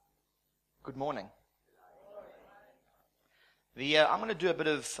Good morning. I'm going to do a bit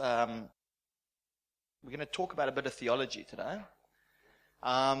of, we're going to talk about a bit of theology today.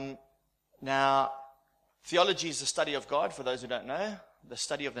 Now, theology is the study of God, for those who don't know, the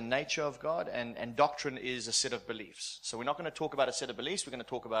study of the nature of God, and doctrine is a set of beliefs. So we're not going to talk about a set of beliefs, we're going to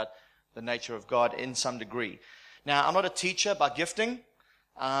talk about the nature of God in some degree. Now, I'm not a teacher by gifting,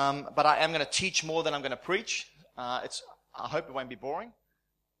 but I am going to teach more than I'm going to preach. I hope it won't be boring.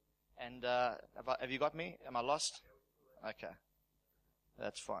 And have you got me? Am I lost? Okay,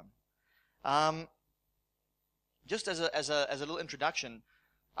 that's fine. Just as a little introduction,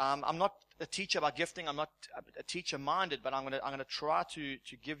 I'm not a teacher by gifting. I'm not a teacher minded, but I'm going to try to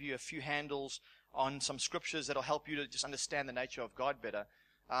give you a few handles on some scriptures that'll help you to just understand the nature of God better.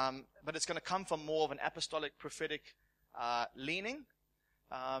 But it's going to come from more of an apostolic prophetic leaning.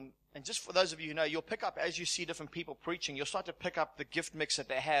 And just for those of you who know, you'll pick up, as you see different people preaching, you'll start to pick up the gift mix that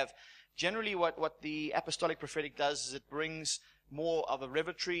they have. Generally, what the apostolic prophetic does is it brings more of a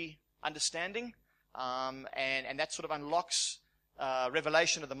revelatory understanding, and that sort of unlocks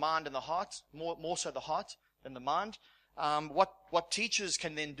revelation of the mind and the heart, more so the heart than the mind. What teachers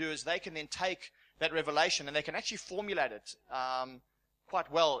can then do is they can then take that revelation and they can actually formulate it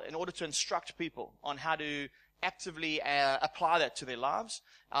quite well in order to instruct people on how to actively apply that to their lives.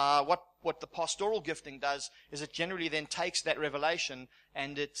 What the pastoral gifting does is it generally then takes that revelation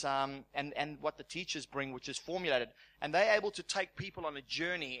and and what the teachers bring, which is formulated, and they're able to take people on a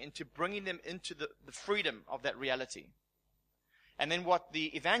journey into bringing them into the freedom of that reality. And then what the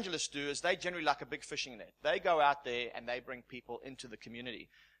evangelists do is they generally like a big fishing net. They go out there and they bring people into the community.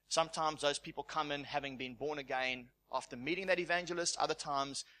 Sometimes those people come in having been born again after meeting that evangelist. Other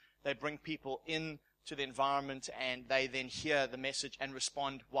times they bring people in to the environment and they then hear the message and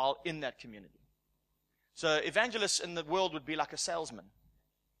respond while in that community. So evangelists in the world would be like a salesman.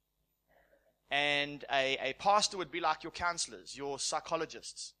 And a pastor would be like your counselors, your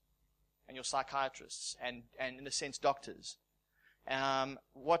psychologists, and your psychiatrists, and in a sense doctors.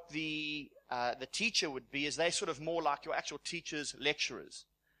 What the teacher would be is they sort of more like your actual teachers, lecturers.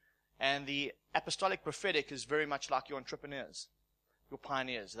 And the apostolic prophetic is very much like your entrepreneurs, your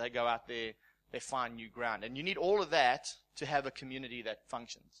pioneers. They go out there, they find new ground. And you need all of that to have a community that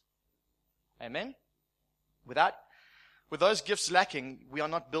functions. Amen? With those gifts lacking, we are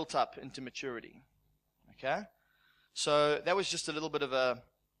not built up into maturity. Okay? So that was just a little bit of a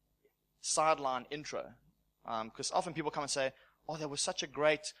sideline intro. Because often people come and say, oh, that was such a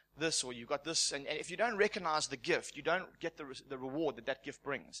great this, or you got this. And if you don't recognize the gift, you don't get the reward that gift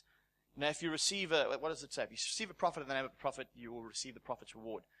brings. Now, if you receive what does it say? If you receive a prophet in the name of a prophet, you will receive the prophet's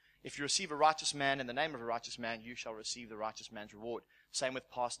reward. If you receive a righteous man in the name of a righteous man, you shall receive the righteous man's reward. Same with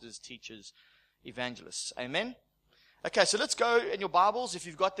pastors, teachers, evangelists. Amen? Okay, so let's go in your Bibles, if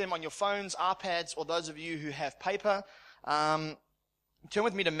you've got them on your phones, iPads, or those of you who have paper. Turn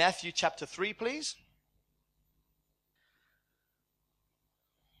with me to Matthew chapter 3, please.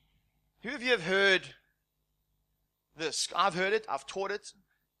 Who of you have heard this? I've heard it, I've taught it,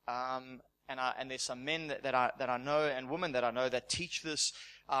 and there's some men that I know and women that I know that teach this.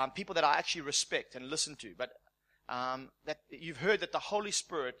 People that I actually respect and listen to, but that you've heard that the Holy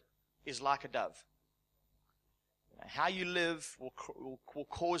Spirit is like a dove. How you live will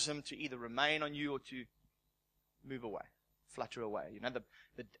cause him to either remain on you or to move away, flutter away. You know,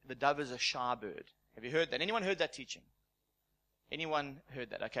 the dove is a shy bird. Have you heard that? Anyone heard that teaching? Anyone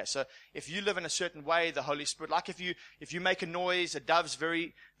heard that? Okay, so if you live in a certain way, the Holy Spirit, like if you make a noise, a dove's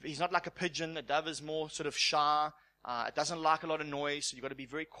he's not like a pigeon. A dove is more sort of shy. It doesn't like a lot of noise, so you've got to be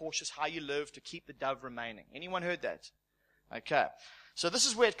very cautious how you live to keep the dove remaining. Anyone heard that? Okay. So this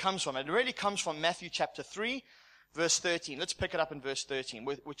is where it comes from. It really comes from Matthew chapter 3, verse 13. Let's pick it up in verse 13,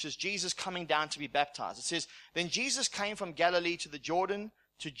 which is Jesus coming down to be baptized. It says, Then Jesus came from Galilee to the Jordan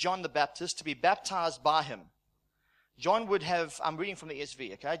to John the Baptist to be baptized by him. John would have, I'm reading from the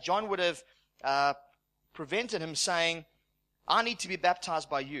ESV, okay? John would have prevented him saying, I need to be baptized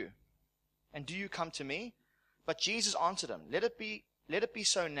by you, and do you come to me? But Jesus answered him, Let it be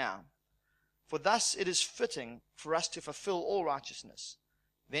so now, for thus it is fitting for us to fulfill all righteousness.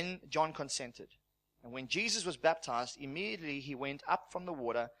 Then John consented. And when Jesus was baptized, immediately he went up from the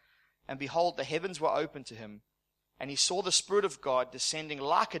water, and behold, the heavens were opened to him, and he saw the Spirit of God descending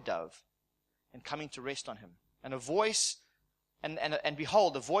like a dove and coming to rest on him. And a voice, and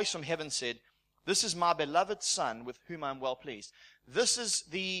behold, a voice from heaven said, This is my beloved Son, with whom I am well pleased. This is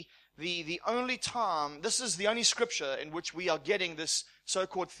the only time, this is the only scripture in which we are getting this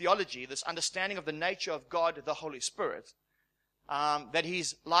so-called theology, this understanding of the nature of God, the Holy Spirit, that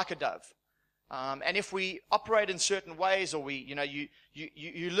he's like a dove. And if we operate in certain ways, or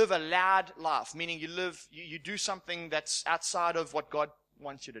you live a loud life, meaning you do something that's outside of what God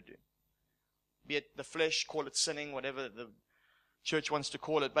wants you to do. Be it the flesh, call it sinning, whatever the church wants to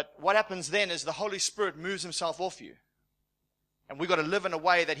call it. But what happens then is the Holy Spirit moves himself off you. And we've got to live in a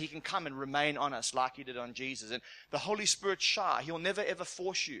way that he can come and remain on us like he did on Jesus. And the Holy Spirit's shy. He'll never ever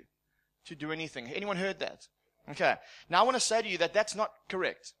force you to do anything. Anyone heard that? Okay. Now I want to say to you that that's not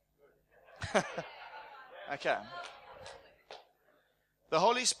correct. Okay. The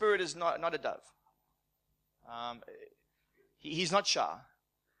Holy Spirit is not a dove. He's not shy.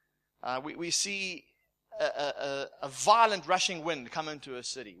 We see a violent rushing wind come into a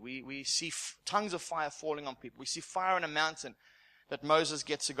city. We see tongues of fire falling on people. We see fire in a mountain that Moses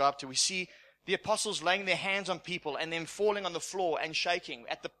gets to go up to. We see the apostles laying their hands on people and then falling on the floor and shaking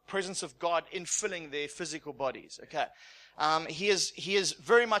at the presence of God infilling their physical bodies. Okay. He is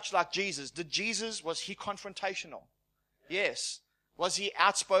very much like Jesus. Was he confrontational? Yes. Was he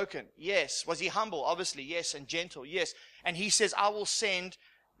outspoken? Yes. Was he humble? Obviously, yes. And gentle? Yes. And he says, I will send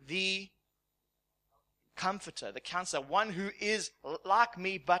the Comforter, the Counselor, one who is like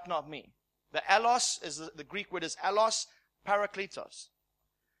me but not me. The allos, the Greek word is allos parakletos,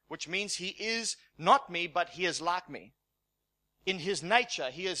 which means he is not me but he is like me. In his nature,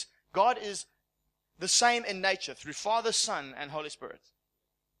 God is the same in nature through Father, Son, and Holy Spirit.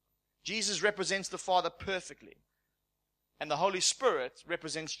 Jesus represents the Father perfectly. And the Holy Spirit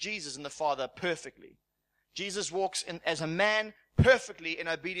represents Jesus and the Father perfectly. Jesus walks as a man perfectly in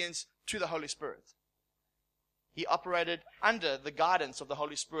obedience to the Holy Spirit. He operated under the guidance of the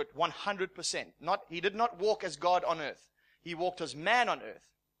Holy Spirit 100%. He did not walk as God on earth. He walked as man on earth,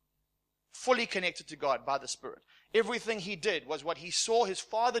 fully connected to God by the Spirit. Everything he did was what he saw his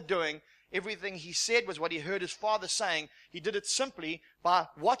Father doing. Everything he said was what he heard his Father saying. He did it simply by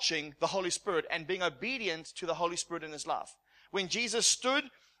watching the Holy Spirit and being obedient to the Holy Spirit in his life. When Jesus stood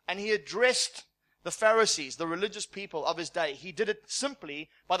and he addressed the Pharisees, the religious people of his day, he did it simply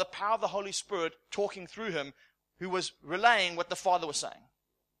by the power of the Holy Spirit talking through him, who was relaying what the Father was saying.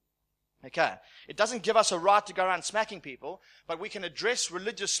 Okay. It doesn't give us a right to go around smacking people, but we can address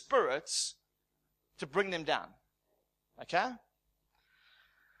religious spirits to bring them down. Okay?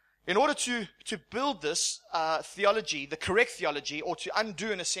 In order to build this theology, the correct theology, or to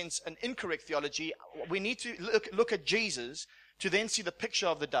undo, in a sense, an incorrect theology, we need to look at Jesus to then see the picture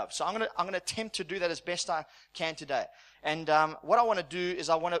of the dove. So I'm going to attempt to do that as best I can today. And what I want to do is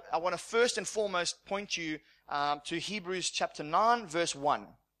I want to first and foremost point you to Hebrews chapter 9, verse 1.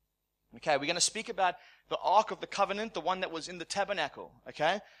 Okay, we're going to speak about the Ark of the Covenant, the one that was in the tabernacle.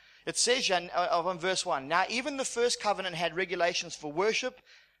 Okay, it says in verse 1, now even the first covenant had regulations for worship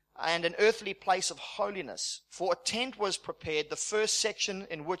and an earthly place of holiness. For a tent was prepared, the first section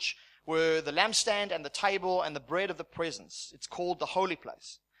in which were the lampstand and the table and the bread of the presence. It's called the holy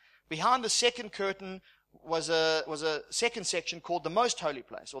place. Behind the second curtain was a second section called the most holy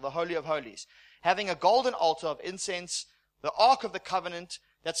place, or the Holy of Holies, having a golden altar of incense, the Ark of the Covenant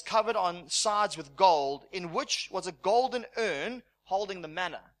that's covered on sides with gold, in which was a golden urn holding the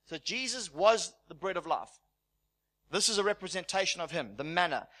manna. So Jesus was the bread of life. This is a representation of him, the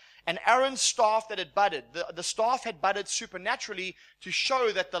manna. And Aaron's staff that had budded. The staff had budded supernaturally to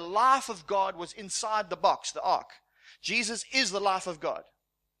show that the life of God was inside the box, the ark. Jesus is the life of God.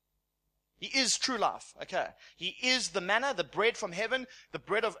 He is true life. Okay. He is the manna, the bread from heaven,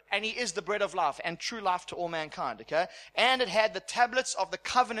 and he is the bread of life and true life to all mankind. Okay. And it had the tablets of the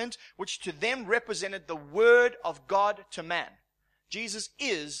covenant, which to them represented the word of God to man. Jesus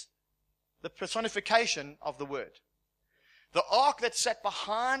is the personification of the word. The ark that sat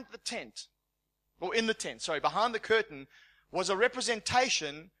behind the tent, behind the curtain, was a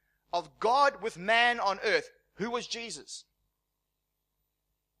representation of God with man on earth. Who was Jesus?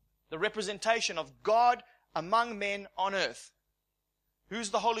 The representation of God among men on earth. Who's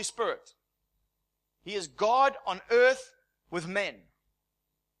the Holy Spirit? He is God on earth with men.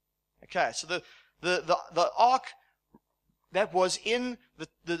 Okay, so the ark that was in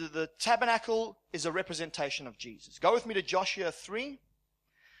the tabernacle is a representation of Jesus. Go with me to Joshua 3.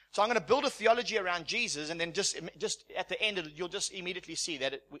 So I'm going to build a theology around Jesus, and then just at the end, you'll just immediately see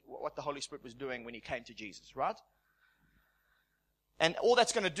that what the Holy Spirit was doing when he came to Jesus, right? And all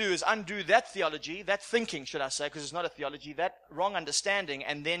that's going to do is undo that theology, that thinking, should I say, because it's not a theology, that wrong understanding,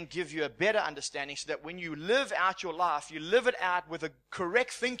 and then give you a better understanding so that when you live out your life, you live it out with a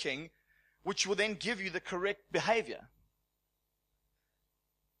correct thinking, which will then give you the correct behavior.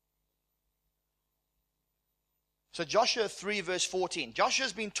 So Joshua 3 verse 14.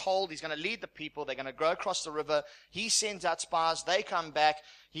 Joshua's been told he's going to lead the people. They're going to go across the river. He sends out spies. They come back.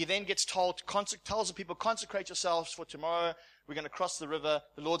 He then gets told, tells the people, consecrate yourselves for tomorrow. We're going to cross the river.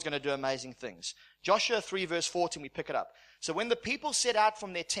 The Lord's going to do amazing things. Joshua 3 verse 14, we pick it up. So when the people set out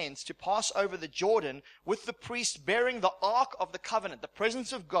from their tents to pass over the Jordan with the priest bearing the ark of the covenant, the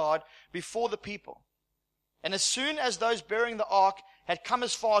presence of God before the people. And as soon as those bearing the ark had come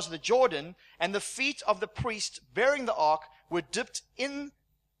as far as the Jordan, and the feet of the priest bearing the ark were dipped in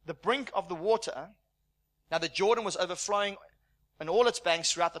the brink of the water. Now the Jordan was overflowing in all its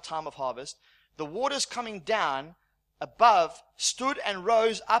banks throughout the time of harvest. The waters coming down above stood and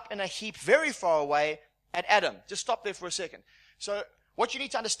rose up in a heap very far away at Adam. Just stop there for a second. So what you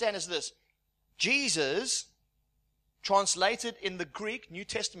need to understand is this. Jesus, translated in the Greek, New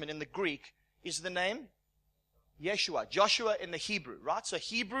Testament in the Greek, is the name Yeshua. Joshua in the Hebrew, right? So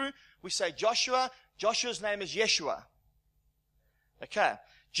Hebrew, we say Joshua. Joshua's name is Yeshua. Okay.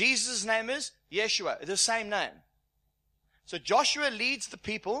 Jesus' name is Yeshua. It's the same name. So Joshua leads the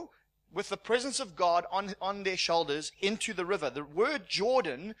people with the presence of God on their shoulders into the river. The word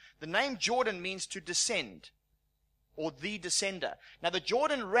Jordan, the name Jordan means to descend, or the descender. Now the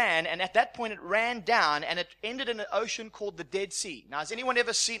Jordan ran, and at that point it ran down, and it ended in an ocean called the Dead Sea. Now has anyone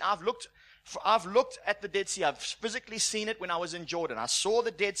ever seen, I've looked at the Dead Sea. I've physically seen it when I was in Jordan. I saw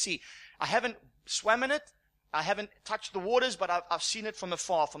the Dead Sea. I haven't swam in it. I haven't touched the waters, but I've seen it from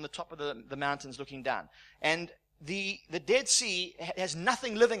afar, from the top of the mountains looking down. And the Dead Sea has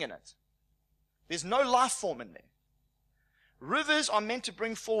nothing living in it. There's no life form in there. Rivers are meant to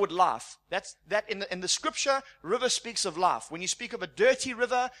bring forward life. That in the scripture, river speaks of life. When you speak of a dirty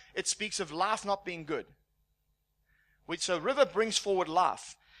river, it speaks of life not being good. So river brings forward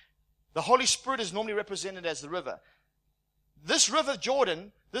life. The Holy Spirit is normally represented as the river. This river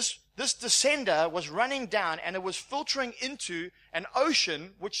Jordan, this descender was running down, and it was filtering into an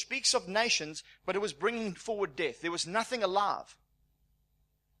ocean which speaks of nations, but it was bringing forward death. There was nothing alive.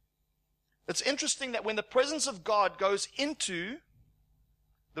 It's interesting that when the presence of God goes into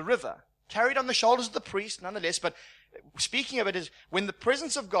the river, carried on the shoulders of the priest nonetheless, but speaking of it is when the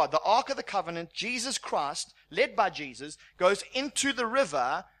presence of God, the Ark of the Covenant, Jesus Christ, led by Jesus, goes into the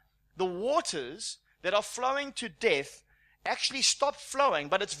river, the waters that are flowing to death actually stop flowing.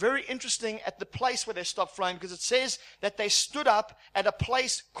 But it's very interesting at the place where they stop flowing, because it says that they stood up at a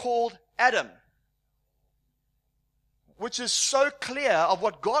place called Adam, which is so clear of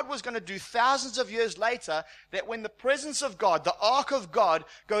what God was going to do thousands of years later, that when the presence of God, the Ark of God,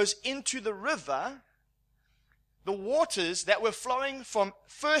 goes into the river, the waters that were flowing from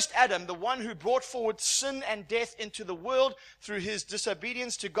first Adam, the one who brought forward sin and death into the world through his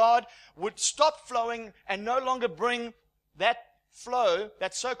disobedience to God, would stop flowing and no longer bring that flow,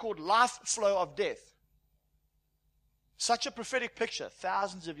 that so-called life flow of death. Such a prophetic picture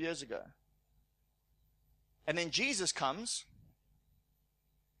thousands of years ago. And then Jesus comes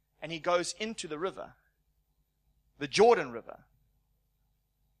and he goes into the river, the Jordan River.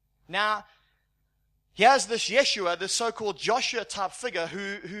 Now, here's this Yeshua, this so-called Joshua type figure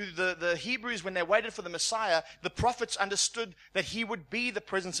who the Hebrews, when they waited for the Messiah, the prophets understood that he would be the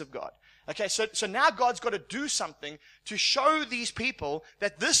presence of God. Okay, so now God's got to do something to show these people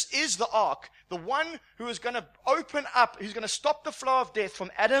that this is the ark, the one who is going to open up, who's going to stop the flow of death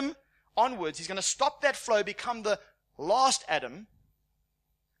from Adam onwards. He's going to stop that flow, become the last Adam,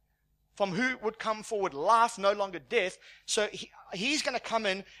 from who would come forward life, no longer death. So he's going to come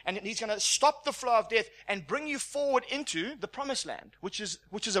in and he's going to stop the flow of death and bring you forward into the promised land, which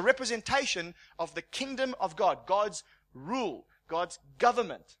is a representation of the kingdom of God, God's rule, God's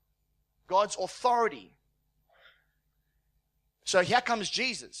government, God's authority. So here comes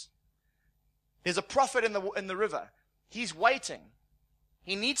Jesus. There's a prophet in the river. He's waiting.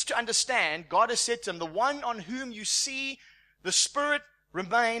 He needs to understand, God has said to him, the one on whom you see the Spirit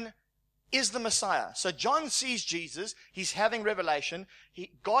remain is the Messiah. So John sees Jesus. He's having revelation.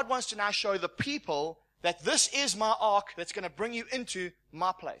 God wants to now show the people that this is my ark that's going to bring you into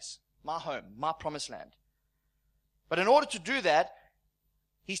my place, my home, my promised land. But in order to do that,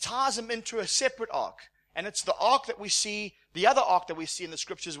 he ties him into a separate ark. And it's the ark that we see, the other ark that we see in the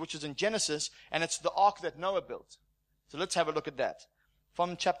scriptures, which is in Genesis, and it's the ark that Noah built. So let's have a look at that.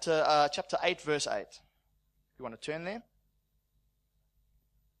 From chapter 8, verse 8. You want to turn there?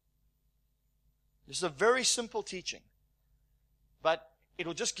 This is a very simple teaching, but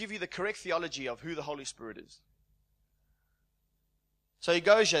it'll just give you the correct theology of who the Holy Spirit is. So he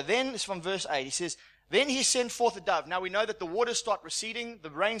goes here. Then, it's from verse 8. He says, then he sent forth a dove. Now we know that the waters start receding. The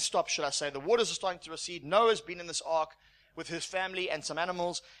rain stops, should I say. The waters are starting to recede. Noah's been in this ark. with his family and some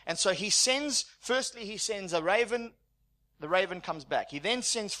animals. And so he sends a raven. The raven comes back. He then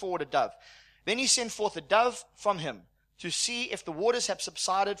sends forward a dove. Then he sent forth a dove from him to see if the waters have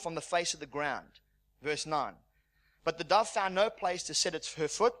subsided from the face of the ground. Verse 9. But the dove found no place to set her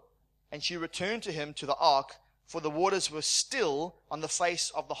foot, and she returned to him to the ark, for the waters were still on the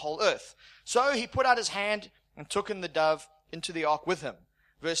face of the whole earth. So he put out his hand and took in the dove into the ark with him.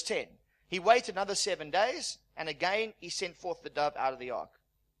 Verse 10. He waited another 7 days, and again he sent forth the dove out of the ark.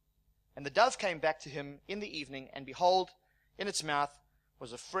 And the dove came back to him in the evening, and behold, in its mouth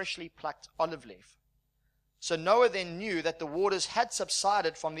was a freshly plucked olive leaf. So Noah then knew that the waters had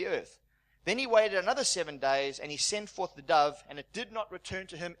subsided from the earth. Then he waited another 7 days, and he sent forth the dove, and it did not return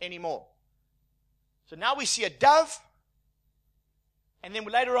to him anymore. So now we see a dove, and then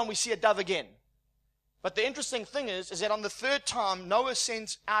later on we see a dove again. But the interesting thing is that on the third time, Noah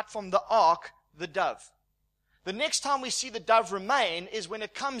sends out from the ark the dove. The next time we see the dove remain is when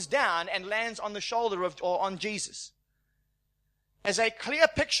it comes down and lands on the shoulder or on Jesus. As a clear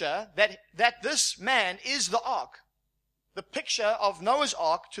picture that this man is the ark. The picture of Noah's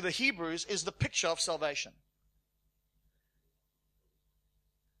ark to the Hebrews is the picture of salvation.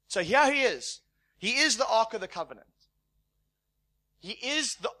 So here he is. He is the ark of the covenant. He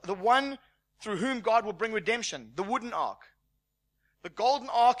is the one through whom God will bring redemption, the wooden ark. The golden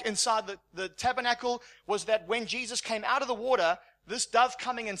ark inside the tabernacle was that when Jesus came out of the water, this dove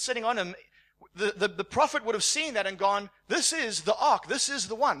coming and sitting on him, the prophet would have seen that and gone, this is the ark, this is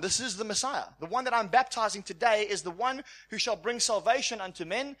the one, this is the Messiah. The one that I'm baptizing today is the one who shall bring salvation unto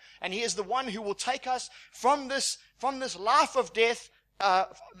men, and he is the one who will take us from this life of death,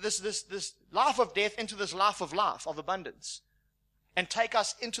 this life of death into this life, of abundance, and take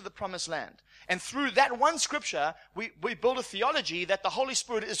us into the promised land. And through that one scripture, we build a theology that the Holy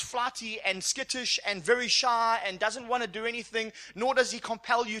Spirit is flighty and skittish and very shy and doesn't want to do anything, nor does he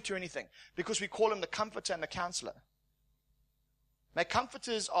compel you to anything, because we call him the comforter and the counselor. Now,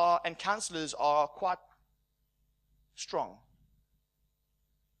 comforters and counselors are quite strong.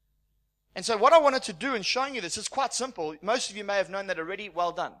 And so what I wanted to do in showing you this is quite simple. Most of you may have known that already.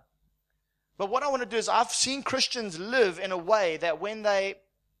 Well done. But what I want to do is I've seen Christians live in a way that when they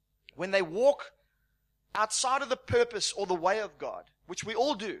walk outside of the purpose or the way of God, which we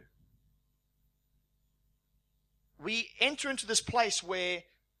all do, we enter into this place where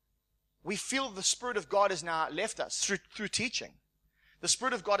we feel the Spirit of God has now left us through teaching. The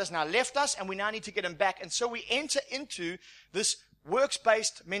Spirit of God has now left us, and we now need to get him back. And so we enter into this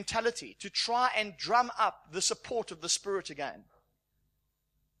works-based mentality to try and drum up the support of the Spirit again.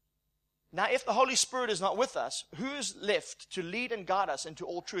 Now, if the Holy Spirit is not with us, who is left to lead and guide us into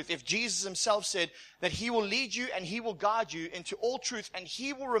all truth? If Jesus himself said that he will lead you and he will guide you into all truth, and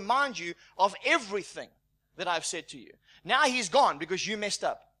he will remind you of everything that I've said to you. Now he's gone because you messed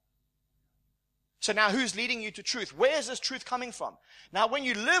up. So now who's leading you to truth? Where is this truth coming from? Now when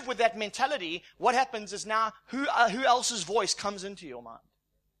you live with that mentality, what happens is now who else's voice comes into your mind?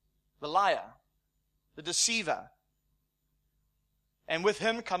 The liar, the deceiver. And with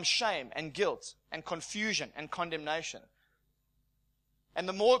him comes shame and guilt and confusion and condemnation. And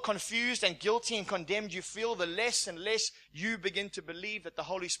the more confused and guilty and condemned you feel, the less and less you begin to believe that the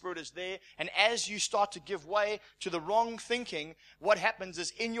Holy Spirit is there. And as you start to give way to the wrong thinking, what happens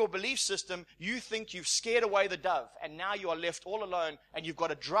is in your belief system, you think you've scared away the dove. And now you are left all alone, and you've got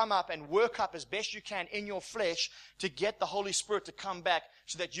to drum up and work up as best you can in your flesh to get the Holy Spirit to come back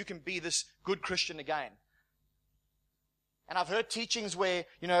so that you can be this good Christian again. And I've heard teachings where,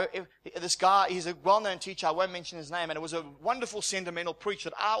 this guy, he's a well-known teacher, I won't mention his name, and it was a wonderful sentimental preach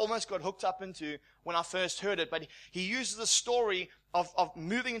that I almost got hooked up into when I first heard it. But he uses the story of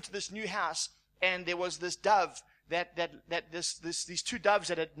moving into this new house, and there was this dove these two doves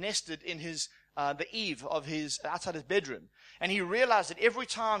that had nested in the eave of outside his bedroom. And he realized that every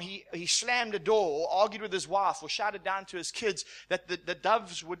time he slammed a door or argued with his wife or shouted down to his kids, that the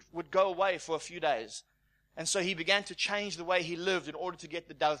doves would go away for a few days. And so he began to change the way he lived in order to get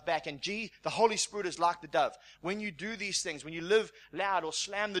the dove back. And the Holy Spirit is like the dove. When you do these things, when you live loud or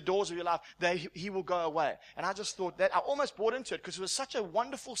slam the doors of your life, he will go away. And I just thought that I almost bought into it because it was such a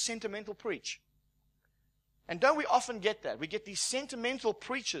wonderful, sentimental preach. And don't we often get that? We get these sentimental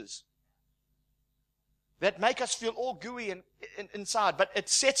preachers that make us feel all gooey inside, but it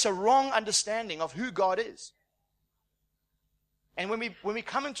sets a wrong understanding of who God is. And when we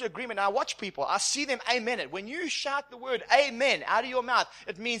come into agreement, I watch people, I see them amen it. When you shout the word amen out of your mouth,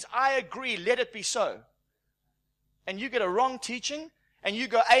 it means I agree, let it be so. And you get a wrong teaching, and you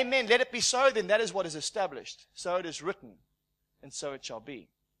go amen, let it be so, then that is what is established. So it is written, and so it shall be.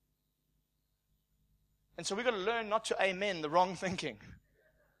 And so we've got to learn not to amen the wrong thinking.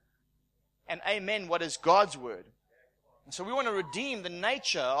 And amen what is God's word. And so we want to redeem the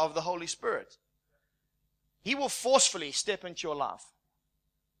nature of the Holy Spirit. He will forcefully step into your life.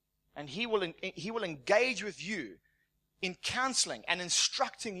 And He will engage with you in counseling and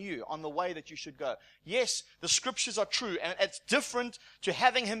instructing you on the way that you should go. Yes, the scriptures are true, and it's different to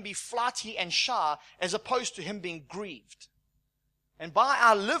having Him be flighty and shy as opposed to Him being grieved. And by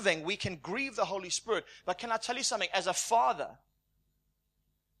our living, we can grieve the Holy Spirit. But can I tell you something? As a father,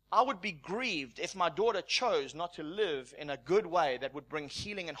 I would be grieved if my daughter chose not to live in a good way that would bring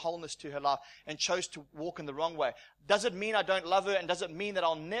healing and wholeness to her life and chose to walk in the wrong way. Does it mean I don't love her, and does it mean that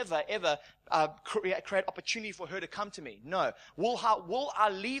I'll never, ever create opportunity for her to come to me? No. Will I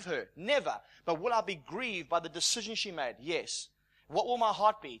leave her? Never. But will I be grieved by the decision she made? Yes. What will my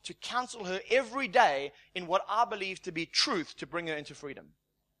heart be? To counsel her every day in what I believe to be truth to bring her into freedom.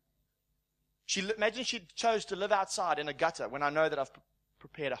 Imagine she chose to live outside in a gutter when I know that I've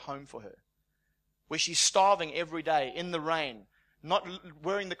prepared a home for her, where she's starving every day in the rain, not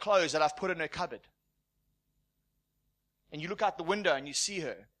wearing the clothes that I've put in her cupboard. And you look out the window and you see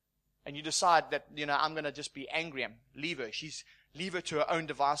her, and you decide that, I'm going to just be angry and leave her. Leave her to her own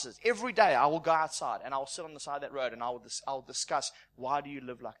devices. Every day I will go outside and I will sit on the side of that road and I'll discuss, why do you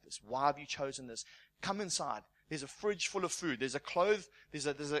live like this? Why have you chosen this? Come inside. There's a fridge full of food. There's a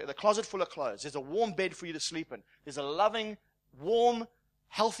closet full of clothes. There's a warm bed for you to sleep in. There's a loving, warm,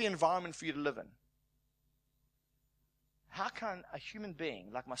 healthy environment for you to live in. How can a human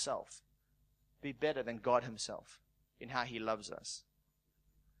being like myself be better than God Himself in how He loves us?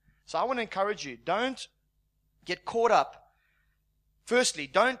 So I want to encourage you, don't get caught up. Firstly,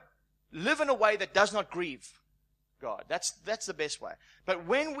 don't live in a way that does not grieve God. That's the best way. But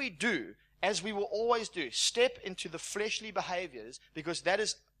when we do, as we will always do, step into the fleshly behaviors, because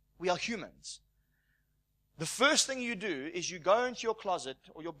we are humans. The first thing you do is you go into your closet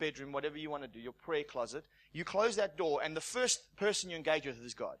or your bedroom, whatever you want to do, your prayer closet. You close that door, and the first person you engage with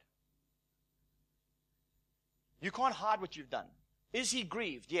is God. You can't hide what you've done. Is He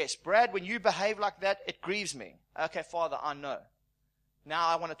grieved? Yes. Brad, when you behave like that, it grieves me. Okay, Father, I know. Now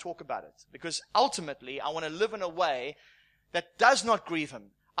I want to talk about it, because ultimately I want to live in a way that does not grieve Him.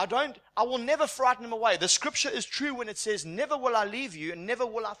 I will never frighten Him away. The scripture is true when it says, never will I leave you and never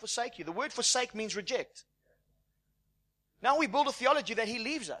will I forsake you. The word forsake means reject. Now we build a theology that He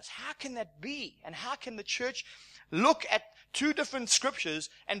leaves us. How can that be? And how can the church look at two different scriptures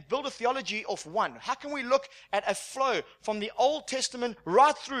and build a theology of one? How can we look at a flow from the Old Testament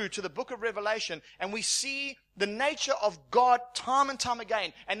right through to the book of Revelation, and we see the nature of God time and time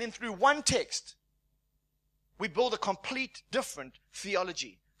again, and then through one text we build a complete different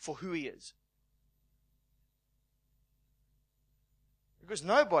theology for who He is? Because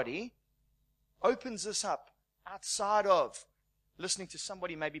nobody opens this up outside of listening to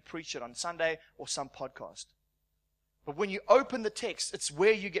somebody maybe preach it on Sunday or some podcast. But when you open the text, it's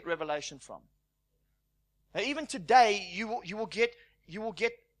where you get revelation from. Now, even today, you will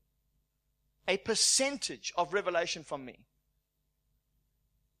get a percentage of revelation from me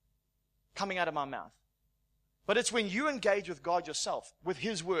coming out of my mouth. But it's when you engage with God yourself, with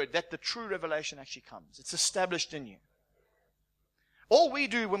His word, that the true revelation actually comes. It's established in you. All we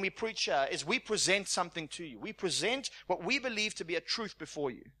do when we preach here is we present something to you. We present what we believe to be a truth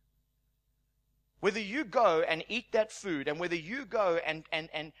before you. Whether you go and eat that food, and whether you go and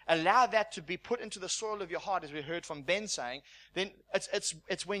allow that to be put into the soil of your heart, as we heard from Ben saying, then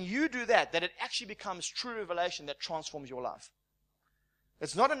it's when you do that it actually becomes true revelation that transforms your life.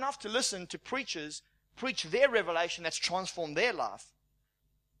 It's not enough to listen to preachers preach their revelation that's transformed their life,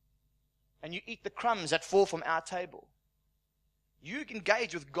 and you eat the crumbs that fall from our table. You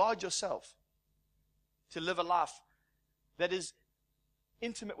engage with God yourself to live a life that is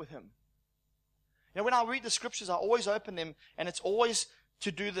intimate with Him. When I read the scriptures, I always open them, and it's always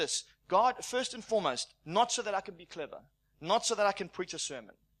to do this. God, first and foremost, not so that I can be clever, not so that I can preach a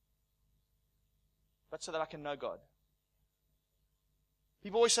sermon, but so that I can know God.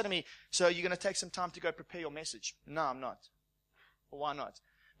 People always say to me, so you're going to take some time to go prepare your message? No, I'm not. Well, why not?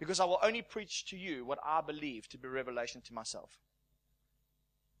 Because I will only preach to you what I believe to be revelation to myself.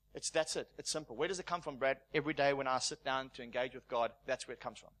 That's it. It's simple. Where does it come from, Brad? Every day when I sit down to engage with God, that's where it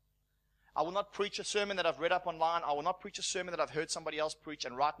comes from. I will not preach a sermon that I've read up online. I will not preach a sermon that I've heard somebody else preach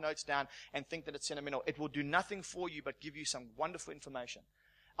and write notes down and think that it's sentimental. It will do nothing for you but give you some wonderful information.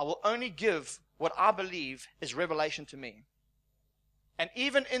 I will only give what I believe is revelation to me. And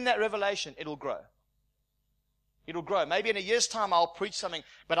even in that revelation, it'll grow. It'll grow. Maybe in a year's time I'll preach something,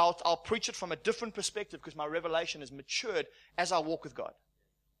 but I'll preach it from a different perspective because my revelation is matured as I walk with God.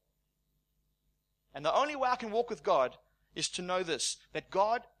 And the only way I can walk with God is to know this, that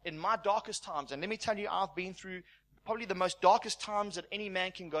God, in my darkest times, and let me tell you, I've been through probably the most darkest times that any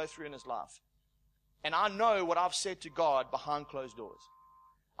man can go through in his life. And I know what I've said to God behind closed doors.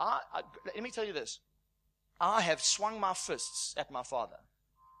 Let me tell you this. I have swung my fists at my father.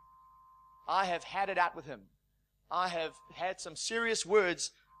 I have had it out with him. I have had some serious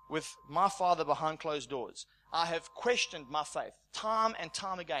words with my father behind closed doors. I have questioned my faith time and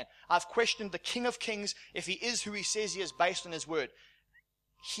time again. I've questioned the King of Kings if he is who he says he is based on his word.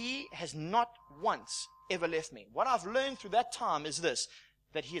 He has not once ever left me. What I've learned through that time is this,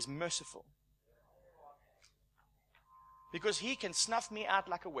 that he is merciful. Because he can snuff me out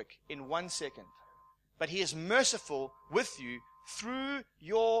like a wick in 1 second. But he is merciful with you through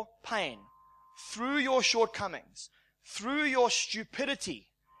your pain, through your shortcomings, through your stupidity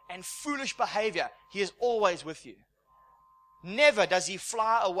and foolish behavior. He is always with you. Never does he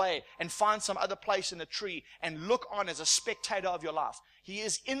fly away and find some other place in a tree and look on as a spectator of your life. He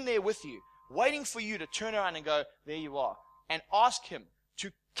is in there with you, waiting for you to turn around and go, there you are, and ask him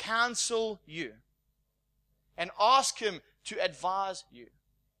to counsel you and ask him to advise you.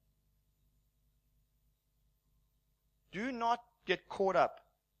 Do not get caught up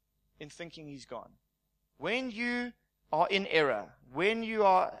in thinking he's gone. When you are in error, when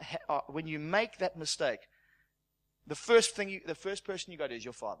you make that mistake, the first person you go to is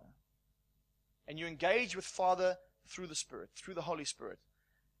your Father. And you engage with Father through the Spirit, through the Holy Spirit.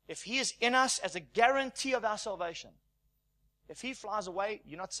 If he is in us as a guarantee of our salvation, if he flies away,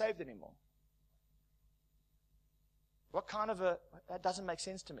 you're not saved anymore. That doesn't make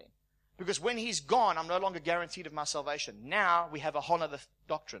sense to me. Because when he's gone, I'm no longer guaranteed of my salvation. Now we have a whole other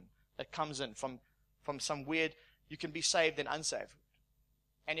doctrine that comes in from some weird, you can be saved and unsaved.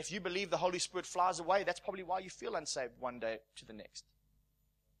 And if you believe the Holy Spirit flies away, that's probably why you feel unsaved one day to the next.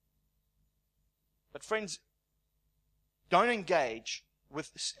 But friends, don't engage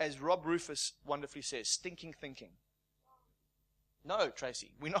with, as Rob Rufus wonderfully says, stinking thinking. No,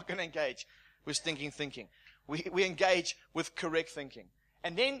 Tracy, we're not going to engage with stinking thinking. We engage with correct thinking.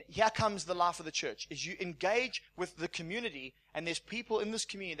 And then here comes the life of the church, is you engage with the community, and there's people in this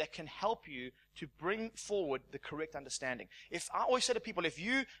community that can help you to bring forward the correct understanding. I always say to people, if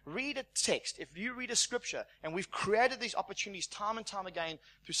you read a text, if you read a scripture, and we've created these opportunities time and time again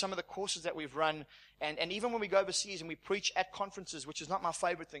through some of the courses that we've run, and even when we go overseas and we preach at conferences, which is not my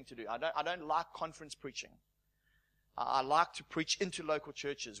favorite thing to do. I don't like conference preaching. I like to preach into local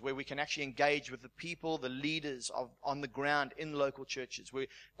churches where we can actually engage with the people, the leaders on the ground in local churches, where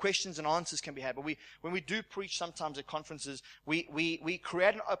questions and answers can be had. But when we do preach sometimes at conferences, we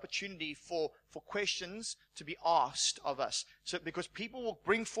create an opportunity for questions to be asked of us. So because people will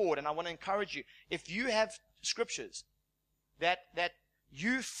bring forward, and I want to encourage you, if you have scriptures that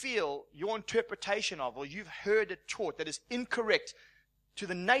you feel your interpretation of, or you've heard it taught that is incorrect to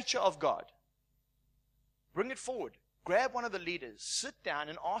the nature of God, bring it forward. Grab one of the leaders, sit down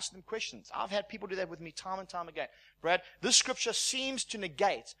and ask them questions. I've had people do that with me time and time again. Brad, this scripture seems to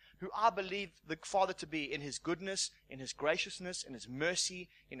negate who I believe the Father to be in his goodness, in his graciousness, in his mercy,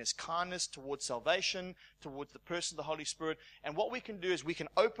 in his kindness towards salvation, towards the person of the Holy Spirit. And what we can do is we can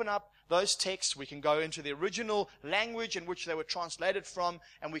open up those texts, we can go into the original language in which they were translated from,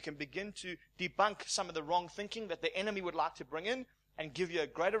 and we can begin to debunk some of the wrong thinking that the enemy would like to bring in and give you a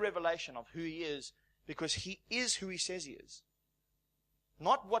greater revelation of who he is. Because he is who he says he is.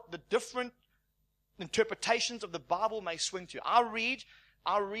 Not what the different interpretations of the Bible may swing to. I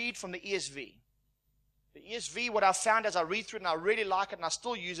read from the ESV. The ESV, what I found as I read through it, and I really like it, and I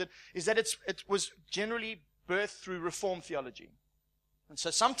still use it, is that it was generally birthed through Reformed theology. And so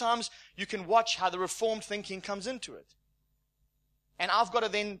sometimes you can watch how the Reformed thinking comes into it. And I've got to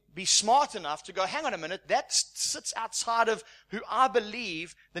then be smart enough to go, hang on a minute, that sits outside of who I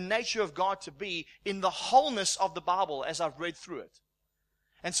believe the nature of God to be in the wholeness of the Bible as I've read through it.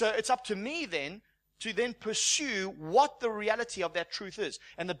 And so it's up to me then to then pursue what the reality of that truth is.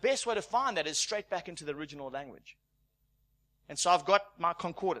 And the best way to find that is straight back into the original language. And so I've got my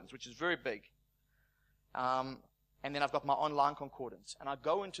concordance, which is very big. And then I've got my online concordance. And I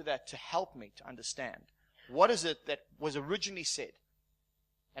go into that to help me to understand what is it that was originally said.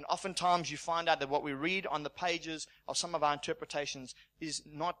 And oftentimes you find out that what we read on the pages of some of our interpretations is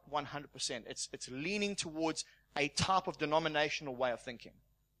not 100%. It's leaning towards a type of denominational way of thinking.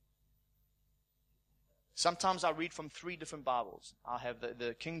 Sometimes I read from 3 different Bibles. I have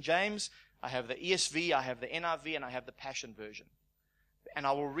the King James, I have the ESV, I have the NIV, and I have the Passion Version. And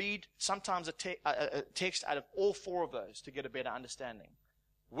I will read sometimes a text out of all 4 of those to get a better understanding.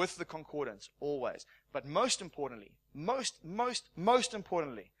 With the concordance, always. But most importantly, most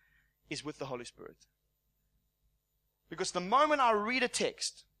importantly, is with the Holy Spirit. Because the moment I read a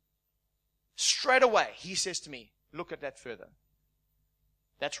text, straight away, He says to me, look at that further.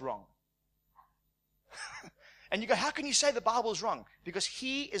 That's wrong. And you go, how can you say the Bible is wrong? Because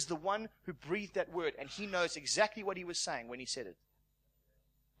He is the one who breathed that word, and He knows exactly what He was saying when He said it.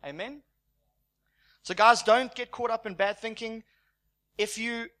 Amen? So guys, don't get caught up in bad thinking. If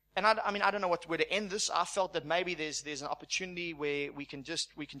you, and I don't know where to end this. I felt that maybe there's an opportunity where we can just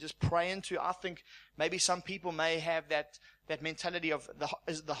pray into. I think maybe some people may have that mentality of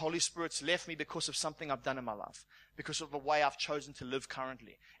the Holy Spirit's left me because of something I've done in my life, because of the way I've chosen to live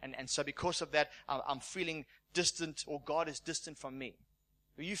currently. And so because of that, I'm feeling distant, or God is distant from me.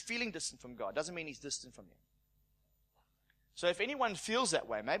 Are you feeling distant from God? Doesn't mean He's distant from you. So if anyone feels that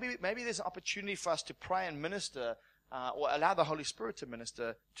way, maybe there's an opportunity for us to pray and minister, or allow the Holy Spirit to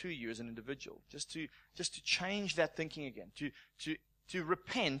minister to you as an individual, just to change that thinking again, to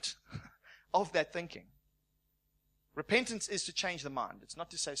repent of that thinking. Repentance is to change the mind. It's not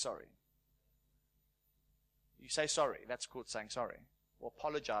to say sorry. You say sorry, that's called saying sorry, or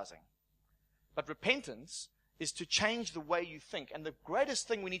apologizing. But repentance is to change the way you think. And the greatest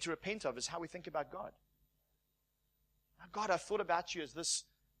thing we need to repent of is how we think about God. God, I've thought about you as this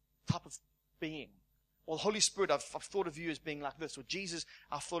type of being. Or Holy Spirit, I've thought of you as being like this. Or Jesus,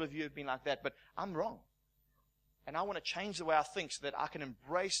 I've thought of you as being like that. But I'm wrong. And I want to change the way I think so that I can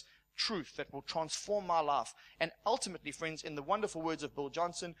embrace truth that will transform my life. And ultimately, friends, in the wonderful words of Bill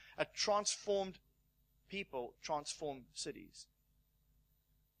Johnson, a transformed people transform cities.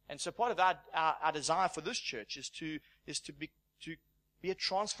 And so part of our desire for this church is to be a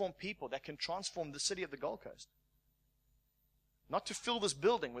transformed people that can transform the city of the Gold Coast. Not to fill this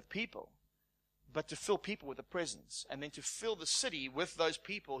building with people, but to fill people with the presence, and then to fill the city with those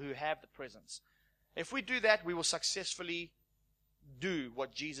people who have the presence. If we do that, we will successfully do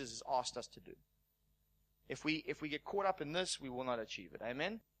what Jesus has asked us to do. If we get caught up in this, we will not achieve it.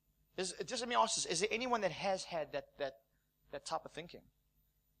 Amen? Just let me ask this. Is there anyone that has had that type of thinking?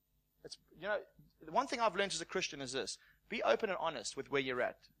 The one thing I've learned as a Christian is this. Be open and honest with where you're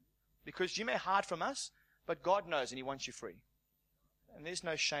at. Because you may hide from us, but God knows and He wants you free. And there's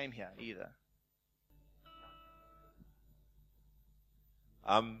no shame here either.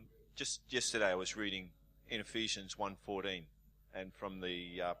 Just yesterday I was reading in Ephesians 1:14, and from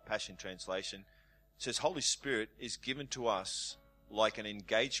the Passion Translation, it says, Holy Spirit is given to us like an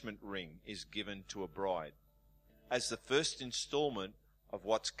engagement ring is given to a bride, as the first installment of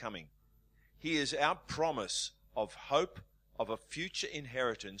what's coming. He is our promise of hope of a future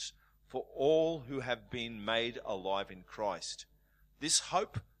inheritance for all who have been made alive in Christ. This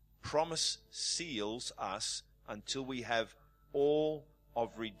hope promise seals us until we have all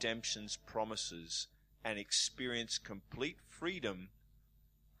of redemption's promises and experience complete freedom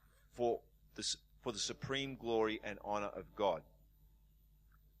for the supreme glory and honor of God.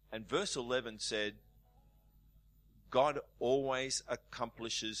 And verse 11 said, God always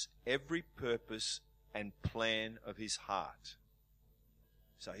accomplishes every purpose and plan of His heart.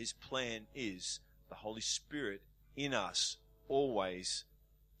 So His plan is the Holy Spirit in us always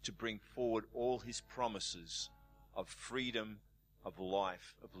to bring forward all His promises of freedom, of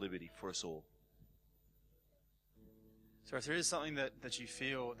life, of liberty for us all. So if there is something that you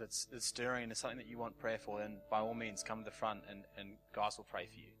feel that's stirring and it's something that you want prayer for, then by all means come to the front and guys will pray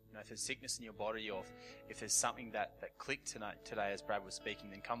for you. If there's sickness in your body, or if there's something that clicked today as Brad was speaking,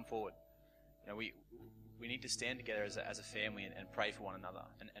 then come forward. We need to stand together as a family and pray for one another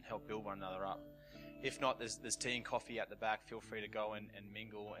and help build one another up. If not, there's tea and coffee at the back. Feel free to go and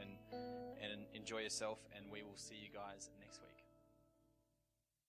mingle and enjoy yourself, and we will see you guys next week.